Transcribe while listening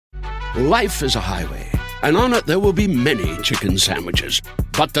Life is a highway, and on it there will be many chicken sandwiches.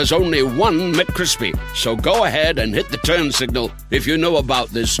 But there's only one McCrispy. So go ahead and hit the turn signal if you know about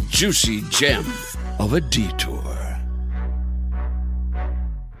this juicy gem of a detour.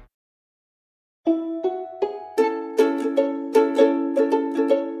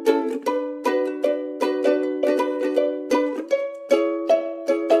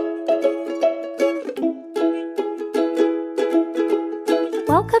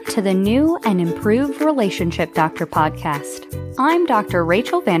 Welcome to the new and improved Relationship Doctor podcast. I'm Dr.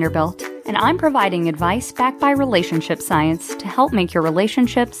 Rachel Vanderbilt, and I'm providing advice backed by relationship science to help make your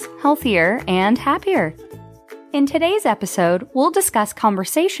relationships healthier and happier. In today's episode, we'll discuss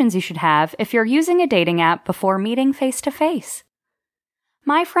conversations you should have if you're using a dating app before meeting face-to-face.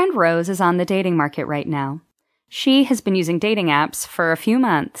 My friend Rose is on the dating market right now. She has been using dating apps for a few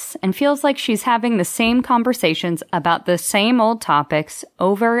months and feels like she's having the same conversations about the same old topics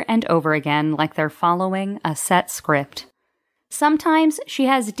over and over again, like they're following a set script. Sometimes she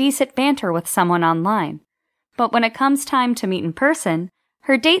has decent banter with someone online, but when it comes time to meet in person,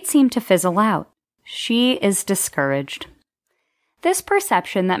 her dates seem to fizzle out. She is discouraged. This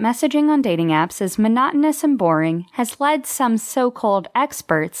perception that messaging on dating apps is monotonous and boring has led some so-called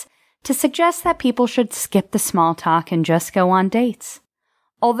experts to suggest that people should skip the small talk and just go on dates.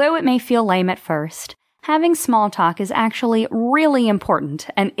 Although it may feel lame at first, having small talk is actually really important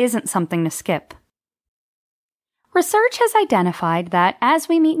and isn't something to skip. Research has identified that as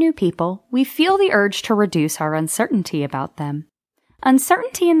we meet new people, we feel the urge to reduce our uncertainty about them.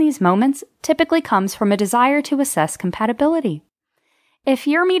 Uncertainty in these moments typically comes from a desire to assess compatibility. If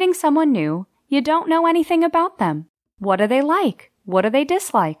you're meeting someone new, you don't know anything about them. What are they like? What do they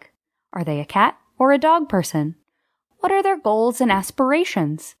dislike? Are they a cat or a dog person? What are their goals and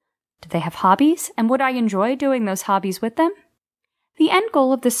aspirations? Do they have hobbies, and would I enjoy doing those hobbies with them? The end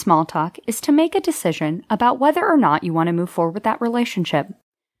goal of this small talk is to make a decision about whether or not you want to move forward with that relationship.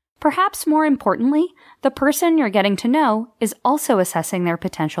 Perhaps more importantly, the person you're getting to know is also assessing their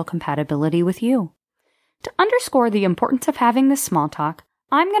potential compatibility with you. To underscore the importance of having this small talk,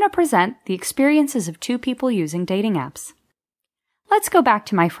 I'm going to present the experiences of two people using dating apps. Let's go back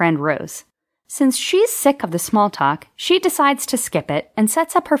to my friend Rose. Since she's sick of the small talk, she decides to skip it and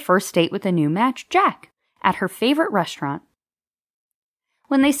sets up her first date with a new match, Jack, at her favorite restaurant.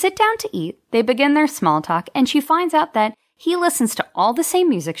 When they sit down to eat, they begin their small talk, and she finds out that he listens to all the same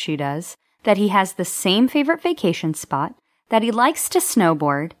music she does, that he has the same favorite vacation spot, that he likes to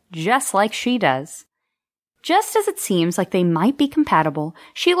snowboard, just like she does. Just as it seems like they might be compatible,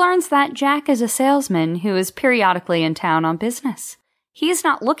 she learns that Jack is a salesman who is periodically in town on business. He's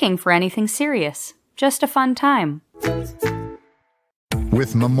not looking for anything serious, just a fun time.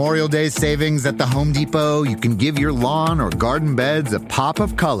 With Memorial Day savings at the Home Depot, you can give your lawn or garden beds a pop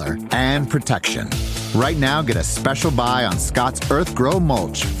of color and protection. Right now, get a special buy on Scott's Earth Grow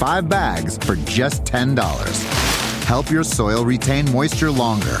Mulch, 5 bags for just $10. Help your soil retain moisture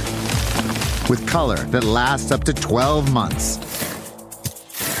longer with color that lasts up to 12 months.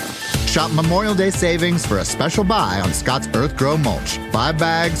 Shop Memorial Day savings for a special buy on Scott's Earth Grow Mulch, 5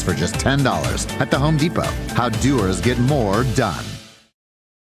 bags for just $10 at the Home Depot. How doers get more done.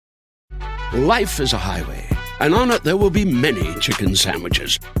 Life is a highway, and on it there will be many chicken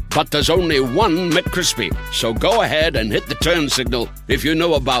sandwiches. But there's only one McCrispy. So go ahead and hit the turn signal if you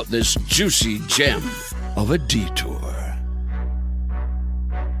know about this juicy gem of a detour.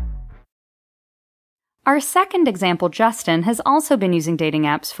 Our second example, Justin, has also been using dating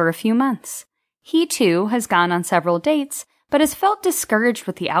apps for a few months. He, too, has gone on several dates, but has felt discouraged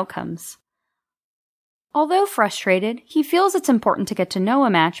with the outcomes. Although frustrated, he feels it's important to get to know a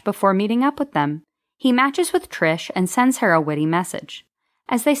match before meeting up with them. He matches with Trish and sends her a witty message.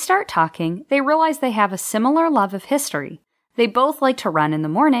 As they start talking, they realize they have a similar love of history. They both like to run in the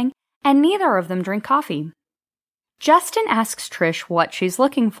morning, and neither of them drink coffee. Justin asks Trish what she's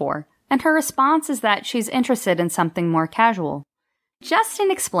looking for, and her response is that she's interested in something more casual. Justin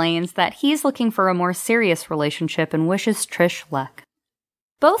explains that he's looking for a more serious relationship and wishes Trish luck.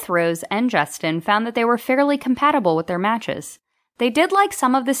 Both Rose and Justin found that they were fairly compatible with their matches. They did like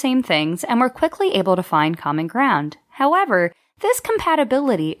some of the same things and were quickly able to find common ground. However, this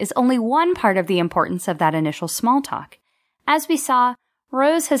compatibility is only one part of the importance of that initial small talk. As we saw,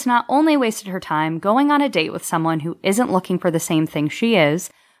 Rose has not only wasted her time going on a date with someone who isn't looking for the same thing she is,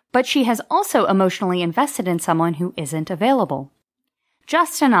 but she has also emotionally invested in someone who isn't available.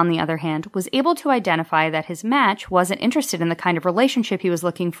 Justin, on the other hand, was able to identify that his match wasn't interested in the kind of relationship he was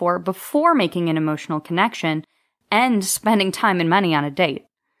looking for before making an emotional connection and spending time and money on a date.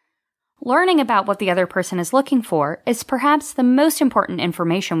 Learning about what the other person is looking for is perhaps the most important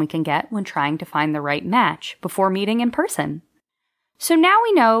information we can get when trying to find the right match before meeting in person. So now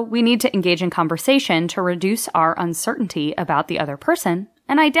we know we need to engage in conversation to reduce our uncertainty about the other person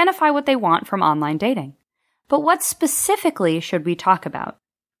and identify what they want from online dating. But what specifically should we talk about?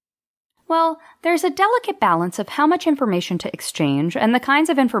 Well, there's a delicate balance of how much information to exchange and the kinds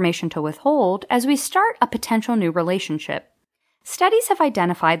of information to withhold as we start a potential new relationship. Studies have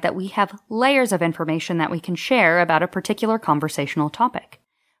identified that we have layers of information that we can share about a particular conversational topic.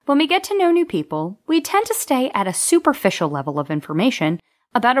 When we get to know new people, we tend to stay at a superficial level of information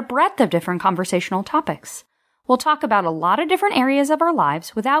about a breadth of different conversational topics. We'll talk about a lot of different areas of our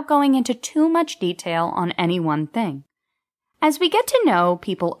lives without going into too much detail on any one thing. As we get to know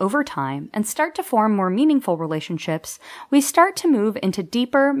people over time and start to form more meaningful relationships, we start to move into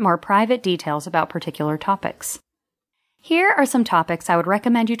deeper, more private details about particular topics. Here are some topics I would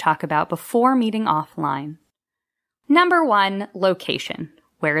recommend you talk about before meeting offline. Number 1, location.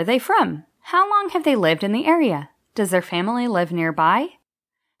 Where are they from? How long have they lived in the area? Does their family live nearby?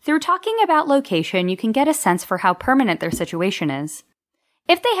 Through talking about location, you can get a sense for how permanent their situation is.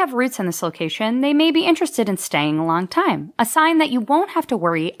 If they have roots in this location, they may be interested in staying a long time, a sign that you won't have to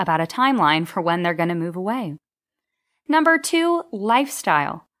worry about a timeline for when they're going to move away. Number 2,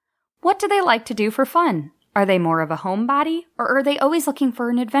 lifestyle. What do they like to do for fun? Are they more of a homebody, or are they always looking for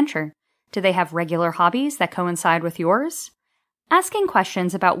an adventure? Do they have regular hobbies that coincide with yours? Asking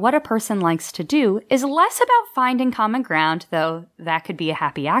questions about what a person likes to do is less about finding common ground, though that could be a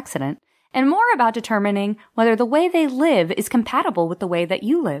happy accident, and more about determining whether the way they live is compatible with the way that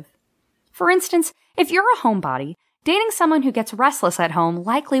you live. For instance, if you're a homebody, dating someone who gets restless at home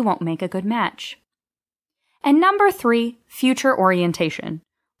likely won't make a good match. And number 3, future orientation.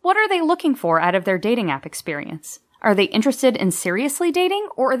 What are they looking for out of their dating app experience? Are they interested in seriously dating,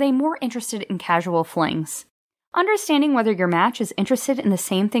 or are they more interested in casual flings? Understanding whether your match is interested in the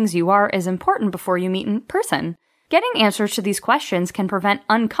same things you are is important before you meet in person. Getting answers to these questions can prevent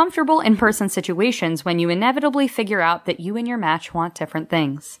uncomfortable in-person situations when you inevitably figure out that you and your match want different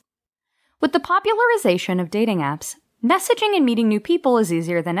things. With the popularization of dating apps, messaging and meeting new people is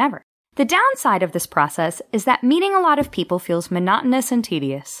easier than ever. The downside of this process is that meeting a lot of people feels monotonous and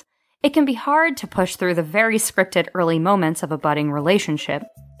tedious. It can be hard to push through the very scripted early moments of a budding relationship,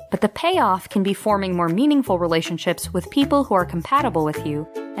 but the payoff can be forming more meaningful relationships with people who are compatible with you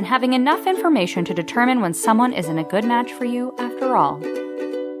and having enough information to determine when someone isn't a good match for you after all.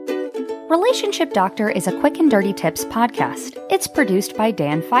 Relationship Doctor is a quick and dirty tips podcast. It's produced by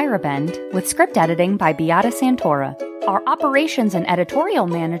Dan Feierabend with script editing by Beata Santora. Our operations and editorial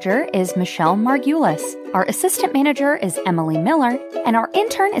manager is Michelle Margulis. Our assistant manager is Emily Miller, and our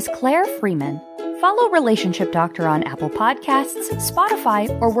intern is Claire Freeman. Follow Relationship Doctor on Apple Podcasts, Spotify,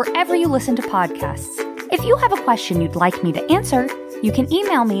 or wherever you listen to podcasts. If you have a question you'd like me to answer, you can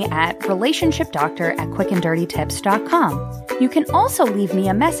email me at relationshipdoctor@quickanddirtytips.com. You can also leave me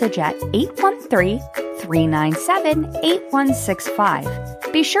a message at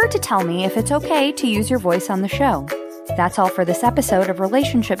 813-397-8165. Be sure to tell me if it's okay to use your voice on the show. That's all for this episode of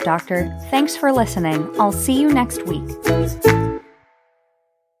Relationship Doctor. Thanks for listening. I'll see you next week.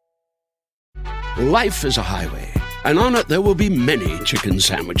 Life is a highway, and on it there will be many chicken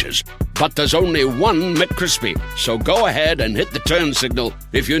sandwiches. But there's only one McCrispy. So go ahead and hit the turn signal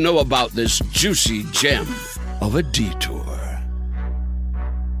if you know about this juicy gem of a detour.